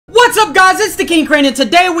What's up, guys? It's the King Crane, and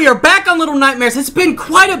today we are back on Little Nightmares. It's been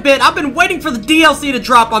quite a bit. I've been waiting for the DLC to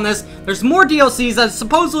drop on this. There's more DLCs.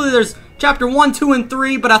 Supposedly there's Chapter 1, 2, and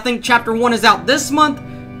 3, but I think Chapter 1 is out this month,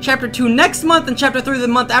 Chapter 2 next month, and Chapter 3 the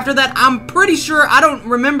month after that. I'm pretty sure, I don't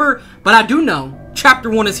remember, but I do know Chapter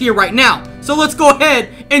 1 is here right now. So let's go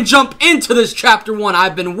ahead and jump into this Chapter 1.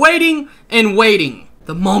 I've been waiting and waiting.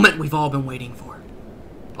 The moment we've all been waiting for.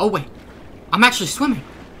 Oh, wait. I'm actually swimming.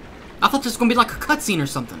 I thought this was going to be like a cutscene or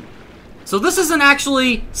something. So this isn't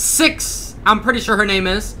actually 6, I'm pretty sure her name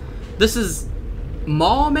is. This is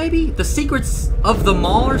Mall, maybe? The Secrets of the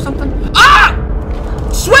Mall or something? Ah!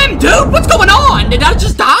 Swim, dude! What's going on? Did I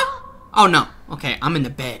just die? Oh, no. Okay, I'm in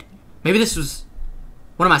the bed. Maybe this was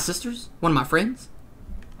one of my sisters? One of my friends?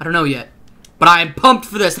 I don't know yet. But I am pumped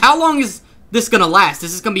for this. How long is this going to last?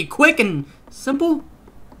 Is this going to be quick and simple?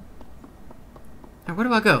 Now, where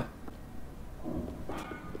do I go?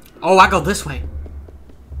 Oh, I go this way.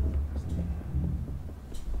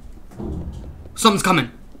 Something's coming.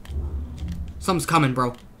 Something's coming,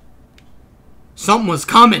 bro. Something was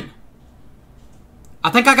coming. I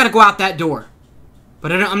think I gotta go out that door.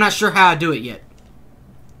 But I'm not sure how I do it yet.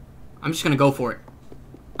 I'm just gonna go for it.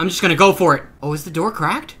 I'm just gonna go for it. Oh, is the door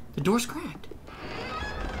cracked? The door's cracked.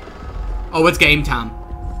 Oh, it's game time.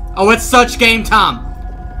 Oh, it's such game time.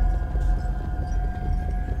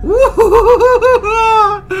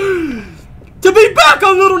 To be back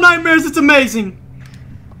on Little Nightmares, it's amazing.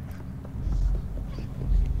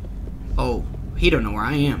 Oh, he don't know where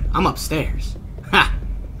I am. I'm upstairs. Ha!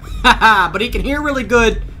 Ha ha! But he can hear really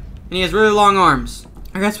good, and he has really long arms.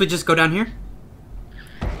 I guess we just go down here.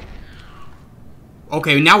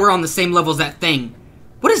 Okay, now we're on the same level as that thing.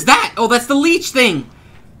 What is that? Oh, that's the leech thing.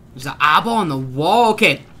 There's an eyeball on the wall.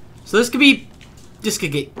 Okay, so this could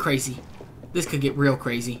get crazy. This could get real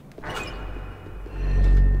crazy.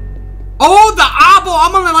 Oh, the eyeball!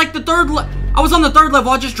 I'm on like the third level. I was on the third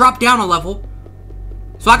level. I just dropped down a level.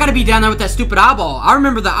 So I gotta be down there with that stupid eyeball. I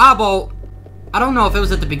remember the eyeball. I don't know if it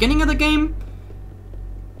was at the beginning of the game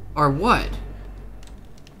or what.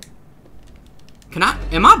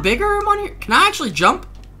 Am I bigger on here? Can I actually jump?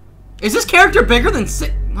 Is this character bigger than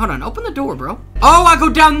 6? Hold on, open the door, bro. Oh, I go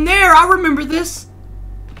down there. I remember this.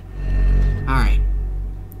 Alright.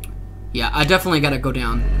 Yeah, I definitely gotta go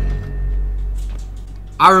down.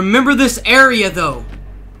 I remember this area, though.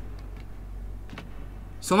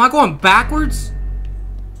 So am I going backwards?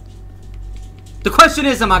 The question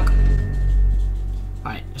is, am I...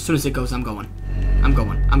 Alright, as soon as it goes, I'm going. I'm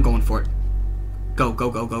going for it. Go, go,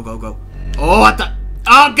 go, go, go, go. Oh, what the...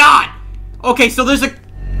 Oh, God! Okay, so there's a... Oh,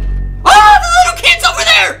 the little kid's over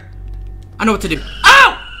there! I know what to do.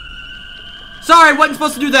 Ow! Sorry, wasn't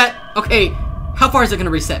supposed to do that. Okay, how far is it going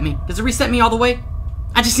to reset me? Does it reset me all the way?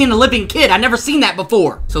 I just seen a living kid. I never seen that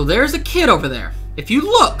before. So there's a kid over there. If you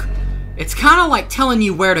look, it's kind of like telling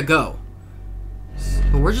you where to go.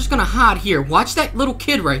 But we're just gonna hide here. Watch that little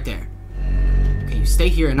kid right there. Okay, you stay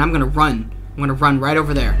here, and I'm gonna run. I'm gonna run right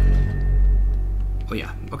over there. Oh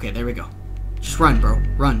yeah. Okay, there we go. Just run, bro.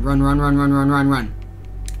 Run, run, run, run, run, run, run, run.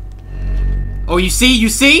 Oh, you see? You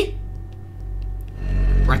see?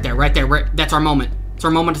 Right there, right there. That's our moment. It's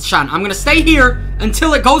our moment to shine. I'm gonna stay here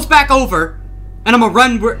until it goes back over, and I'm gonna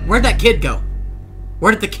run. Where'd that kid go?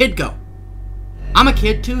 Where did the kid go? I'm a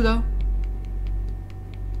kid too, though.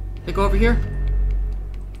 They go over here.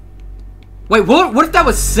 Wait, what if that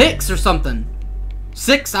was 6 or something?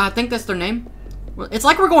 6, I think that's their name. It's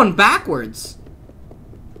like we're going backwards.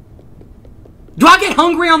 Do I get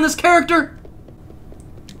hungry on this character?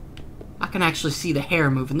 I can actually see the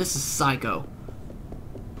hair moving. This is psycho.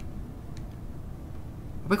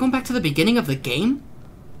 Are we going back to the beginning of the game?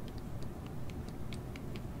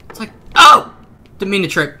 It's like... Oh! Didn't mean to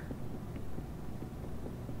trip.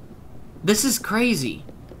 This is crazy.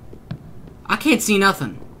 I can't see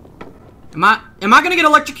nothing. Am I gonna get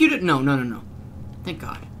electrocuted? No, no, no, no. Thank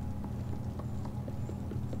God.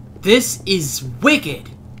 This is wicked.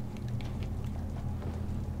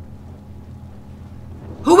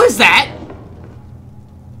 Who is that?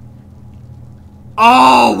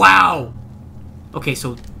 Oh, wow. Okay,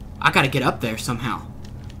 so I gotta get up there somehow.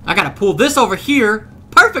 I gotta pull this over here.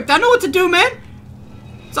 Perfect, I know what to do, man.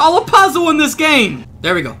 It's all a puzzle in this game.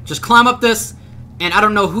 There we go. Just climb up this. And I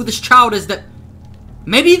don't know who this child is that...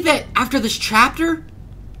 Maybe that after this chapter?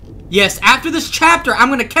 Yes, after this chapter, I'm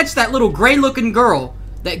gonna catch that little gray-looking girl.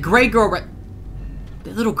 That gray girl right...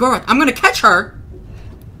 That little girl. I'm gonna catch her.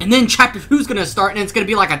 And then chapter 2's gonna start, and it's gonna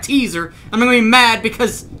be like a teaser. I'm gonna be mad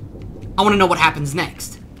because I wanna know what happens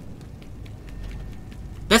next.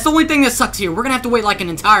 That's the only thing that sucks here. We're gonna have to wait like an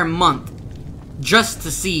entire month just to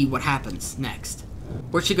see what happens next.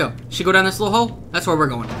 Where'd she go? She go down this little hole? That's where we're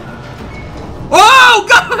going. Oh,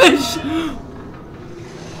 gosh!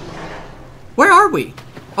 Where are we?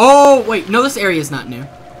 Oh, wait. No, this area is not new.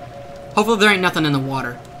 Hopefully there ain't nothing in the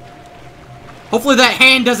water. Hopefully that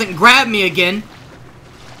hand doesn't grab me again.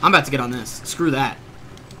 I'm about to get on this. Screw that.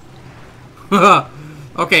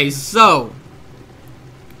 Okay, so.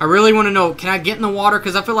 I really want to know, can I get in the water?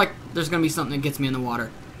 Because I feel like there's going to be something that gets me in the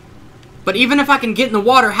water. But even if I can get in the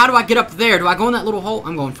water, how do I get up there? Do I go in that little hole?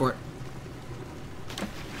 I'm going for it.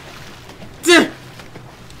 Duh!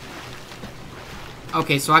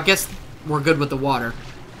 Okay, so I guess we're good with the water.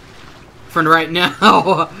 For right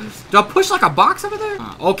now. Do I push like a box over there?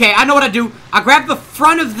 Okay, I know what I do. I grab the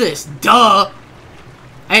front of this. Duh!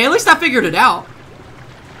 Hey, at least I figured it out.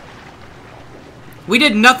 We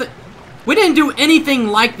did nothing. We didn't do anything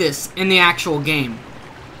like this in the actual game.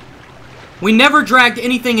 We never dragged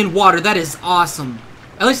anything in water. That is awesome.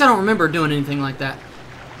 At least I don't remember doing anything like that.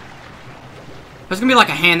 There's gonna be like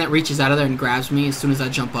a hand that reaches out of there and grabs me as soon as I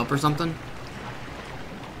jump up or something.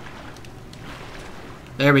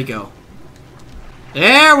 There we go.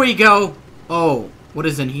 There we go. Oh, what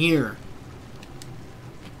is in here?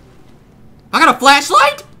 I got a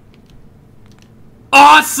flashlight?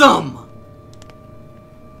 Awesome!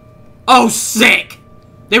 Oh, sick!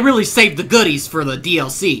 They really saved the goodies for the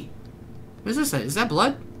DLC. What is this? Is that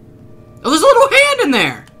blood? Oh, there's a little hand in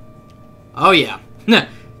there! Oh, yeah.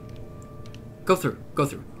 Go through. Go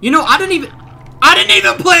through. You know, I didn't even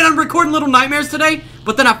plan on recording Little Nightmares today,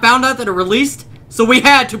 but then I found out that it released, so we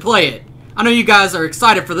had to play it. I know you guys are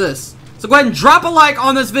excited for this. So go ahead and drop a like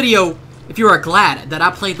on this video if you are glad that I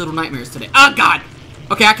played Little Nightmares today. Oh, God!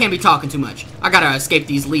 Okay, I can't be talking too much. I gotta escape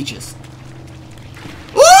these leeches.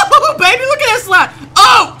 Ooh, baby, look at that slide!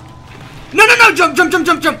 Oh! No, no, no! Jump, jump, jump,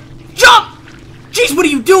 jump, jump! Jump! Jeez, what are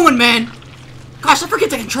you doing, man? Gosh, I forget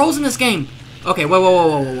the controls in this game. Okay, whoa, whoa,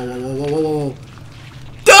 whoa, whoa, whoa, whoa, whoa, whoa, whoa.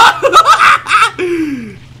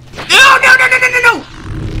 No, no, no, no, no, no, no!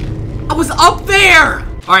 I was up there!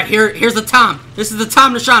 Alright, here's the time. This is the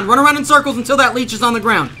time to shine. Run around in circles until that leech is on the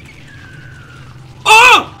ground.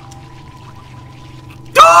 Oh!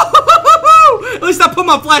 At least I put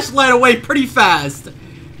my flashlight away pretty fast.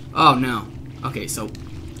 Oh, no. Okay, so...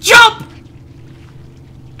 Jump!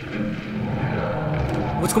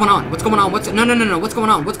 What's going on? What's going on? No, no, no, no. What's going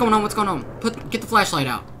on? What's going on? What's going on? Get the flashlight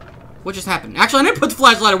out. What just happened? Actually, I didn't put the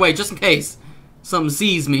flashlight away just in case something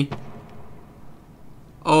sees me.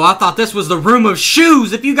 Oh, I thought this was the room of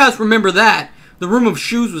shoes. If you guys remember that, the room of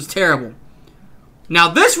shoes was terrible. Now,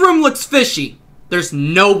 this room looks fishy. There's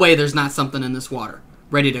no way there's not something in this water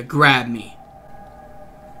ready to grab me.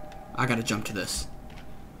 I gotta jump to this.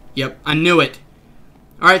 Yep, I knew it.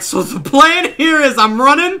 Alright, so the plan here is I'm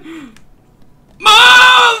running.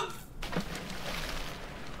 Mom!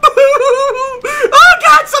 Oh,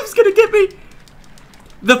 God, something's gonna get me.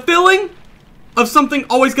 The feeling of something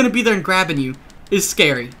always gonna be there and grabbing you is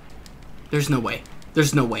scary. There's no way.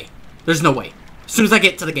 There's no way. There's no way. As soon as I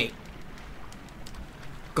get to the gate.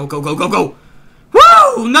 Go, go, go, go, go.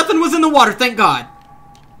 Woo! Nothing was in the water, thank God.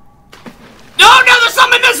 Oh, no, there's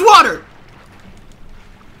something in this water!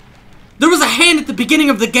 There was a hand at the beginning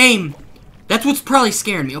of the game. That's what's probably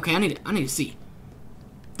scaring me. Okay, I need to see.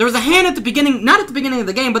 There was a hand at the beginning, not at the beginning of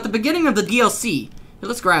the game, but the beginning of the DLC. Here,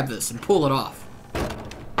 let's grab this and pull it off.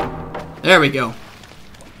 There we go.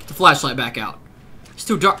 Get the flashlight back out. It's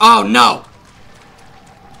too dark. Oh, no!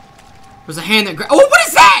 There's a hand that oh, what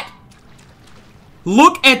is that?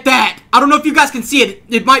 Look at that. I don't know if you guys can see it.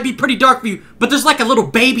 It might be pretty dark for you, but there's like a little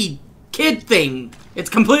baby kid thing. It's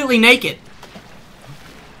completely naked.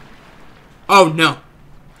 Oh, no.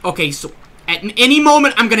 Okay, so at any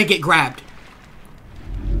moment, I'm gonna get grabbed.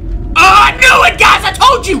 Oh, I knew it, guys! I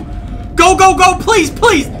told you! Go, go, go, please,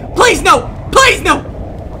 please! Please, no! Please, no!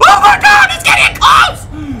 Oh my God, it's getting close!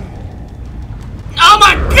 Oh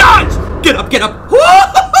my gosh! Get up, get up!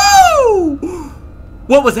 Woo-hoo-hoo!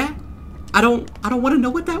 What was that? I don't want to know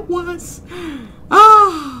what that was.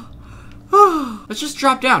 Oh, oh. Let's just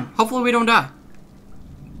drop down. Hopefully we don't die.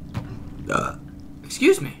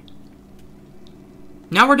 Excuse me.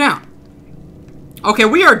 Now we're down. Okay,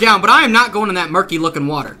 we are down, but I am not going in that murky looking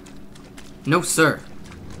water. No, sir.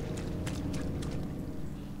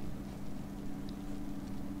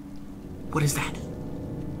 What is that?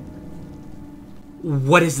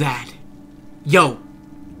 What is that? Yo.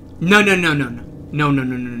 No, no, no, no, no. No, no,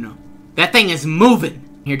 no, no, no. That thing is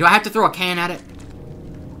moving. Here, do I have to throw a can at it?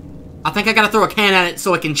 I think I gotta throw a can at it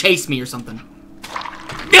so it can chase me or something.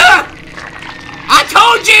 Ah! I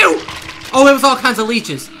told you! Oh, it was all kinds of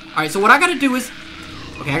leeches. Alright, so what I gotta do is...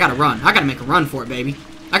 Okay, I gotta run. I gotta make a run for it, baby.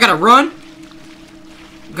 I gotta run.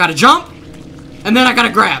 Gotta jump. And then I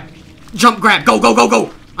gotta grab. Jump, grab. Go, go, go,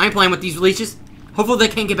 go. I ain't playing with these leeches. Hopefully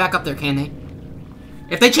they can't get back up there, can they?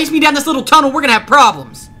 If they chase me down this little tunnel, we're gonna have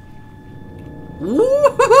problems.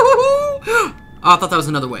 Oh, I thought that was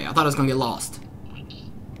another way. I thought I was gonna get lost.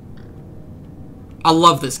 I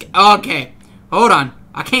love this game. Okay, hold on.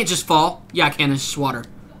 I can't just fall. Yeah, I can. There's just water.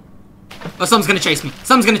 Oh, something's gonna chase me.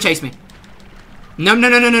 Something's gonna chase me. No, no,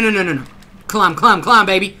 no, no, no, no, no, no, no. Climb, climb, climb,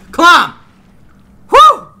 baby. Climb!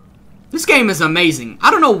 Woo! This game is amazing.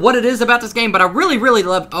 I don't know what it is about this game, but I really, really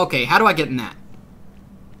love... Okay, how do I get in that?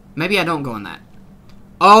 Maybe I don't go in that.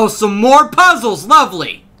 Oh, some more puzzles.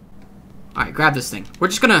 Lovely. Alright, grab this thing. We're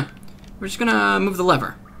just gonna move the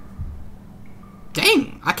lever.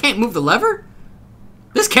 Dang, I can't move the lever?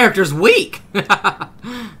 This character's weak. Oh,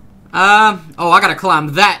 I gotta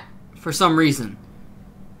climb that for some reason.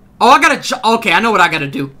 Oh, I gotta okay, I know what I gotta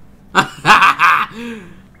do.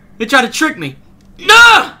 They tried to trick me.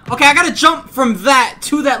 No! Okay, I gotta jump from that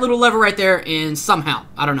to that little lever right there, and somehow,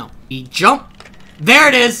 I don't know. Jump. There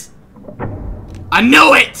it is. I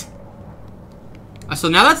knew it! So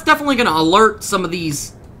now that's definitely gonna alert some of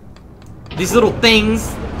these little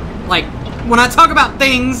things. Like, when I talk about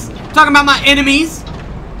things, I'm talking about my enemies.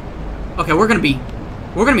 Okay, we're gonna be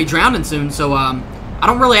drowning soon, so I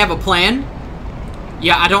don't really have a plan.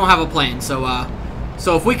 Yeah, I don't have a plan, so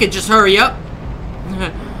if we could just hurry up.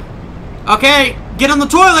 Okay, get on the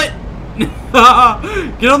toilet!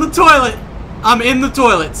 Get on the toilet! I'm in the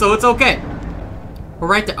toilet, so it's okay. We're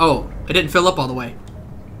right there. Oh, it didn't fill up all the way.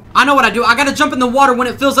 I know what I do. I gotta jump in the water when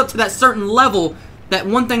it fills up to that certain level. That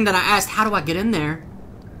one thing that I asked, how do I get in there?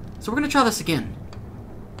 So we're gonna try this again.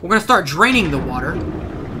 We're gonna start draining the water.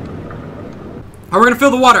 Alright, we're gonna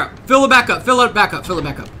fill the water up. Fill it back up. Fill it back up. Fill it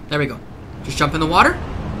back up. There we go. Just jump in the water.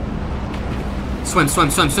 Swim, swim,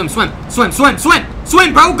 swim, swim, swim. Swim, swim, swim.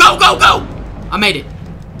 Swim, bro. Go, go, go. I made it.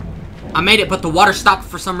 I made it, but the water stopped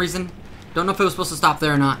for some reason. Don't know if it was supposed to stop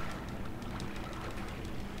there or not.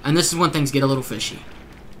 And this is when things get a little fishy.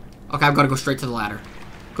 Okay, I've got to go straight to the ladder.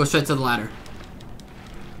 Go straight to the ladder.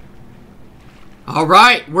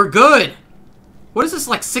 Alright, we're good. What is this,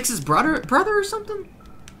 like Six's brother or something?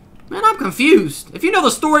 Man, I'm confused. If you know the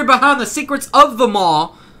story behind the secrets of the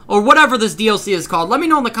mall, or whatever this DLC is called, let me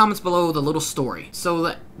know in the comments below the little story.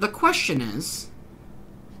 So the question is,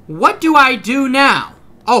 what do I do now?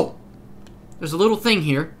 Oh, there's a little thing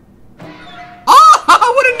here. Oh,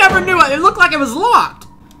 I would have never knew it. It looked like it was locked.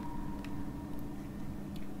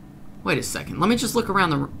 Wait a second. Let me just look around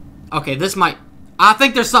the... Okay, this might... I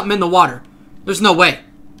think there's something in the water. There's no way.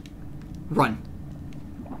 Run.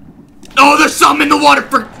 Oh, there's something in the water.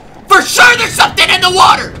 For sure there's something in the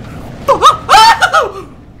water.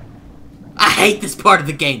 I hate this part of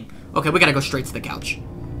the game. Okay, we gotta go straight to the couch.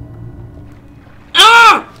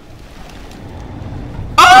 Ah!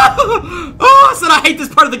 Oh, I said I hate this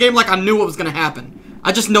part of the game like I knew what was gonna happen.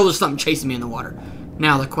 I just know there's something chasing me in the water.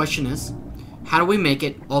 Now, the question is... How do we make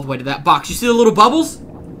it all the way to that box? You see the little bubbles?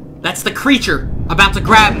 That's the creature about to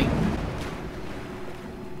grab me.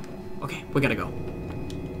 Okay, we gotta go.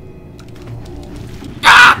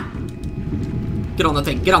 Ah! Get on the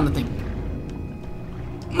thing. Get on the thing.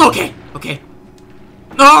 Okay. Okay.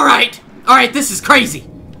 Alright. Alright, this is crazy.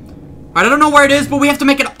 Alright, I don't know where it is, but we have to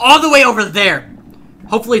make it all the way over there.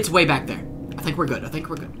 Hopefully it's way back there. I think we're good. I think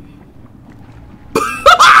we're good.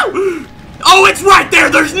 Oh, it's right there.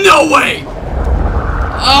 There's no way.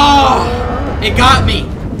 Oh, it got me.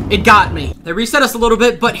 It got me. They reset us a little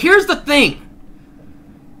bit, but here's the thing.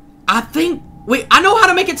 I think... Wait, I know how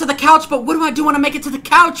to make it to the couch, but what do I do when I make it to the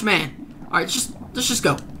couch, man? Alright, let's just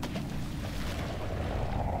go.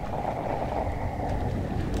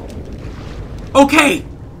 Okay.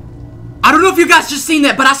 I don't know if you guys just seen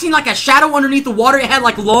that, but I seen like a shadow underneath the water. It had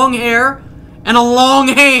like long hair and a long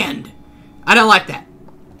hand. I don't like that.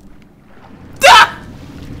 Ah!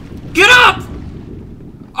 Get up!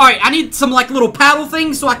 Alright, I need some like little paddle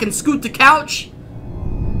things so I can scoot the couch.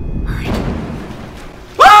 Alright.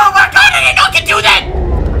 Oh my god, I didn't know I could do that!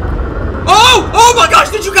 Oh my gosh,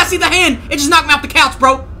 did you guys see the hand? It just knocked me off the couch,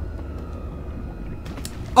 bro.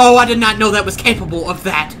 Oh, I did not know that was capable of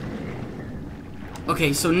that.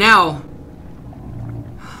 Okay, so now...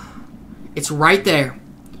 It's right there.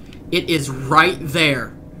 It is right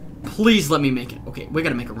there. Please let me make it. Okay, we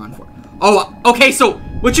gotta make a run for it. Oh, okay, so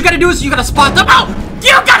what you gotta do is you gotta spot the... Oh!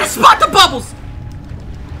 You gotta spot the bubbles!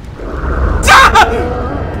 Ah!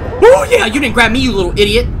 Oh, yeah, you didn't grab me, you little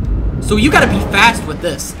idiot. So you gotta be fast with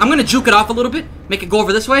this. I'm gonna juke it off a little bit, make it go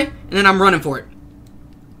over this way, and then I'm running for it.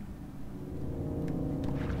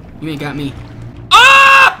 You ain't got me.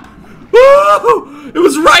 Ah! Ooh! It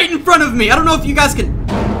was right in front of me. I don't know if you guys can...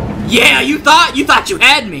 Yeah, you thought you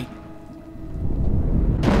had me.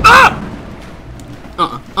 Ah!